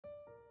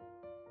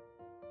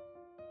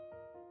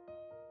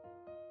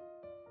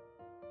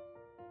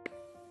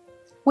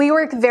We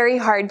work very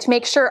hard to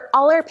make sure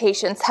all our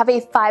patients have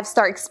a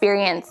 5-star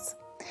experience.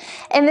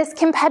 In this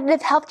competitive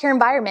healthcare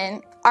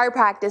environment, our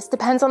practice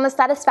depends on the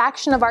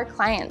satisfaction of our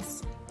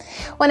clients.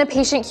 When a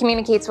patient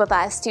communicates with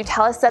us to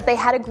tell us that they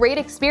had a great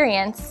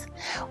experience,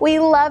 we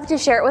love to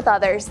share it with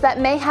others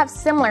that may have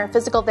similar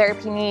physical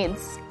therapy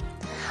needs.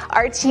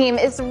 Our team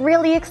is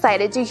really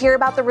excited to hear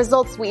about the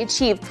results we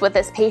achieved with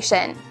this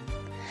patient.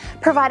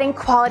 Providing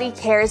quality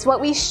care is what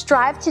we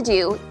strive to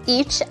do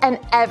each and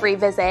every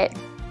visit.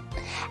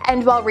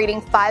 And while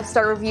reading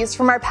 5-star reviews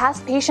from our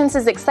past patients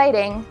is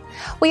exciting,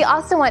 we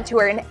also want to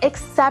earn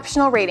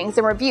exceptional ratings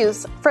and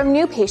reviews from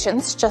new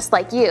patients just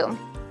like you.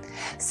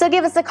 So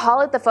give us a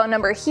call at the phone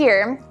number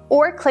here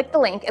or click the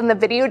link in the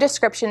video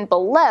description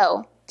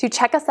below to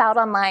check us out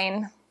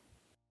online.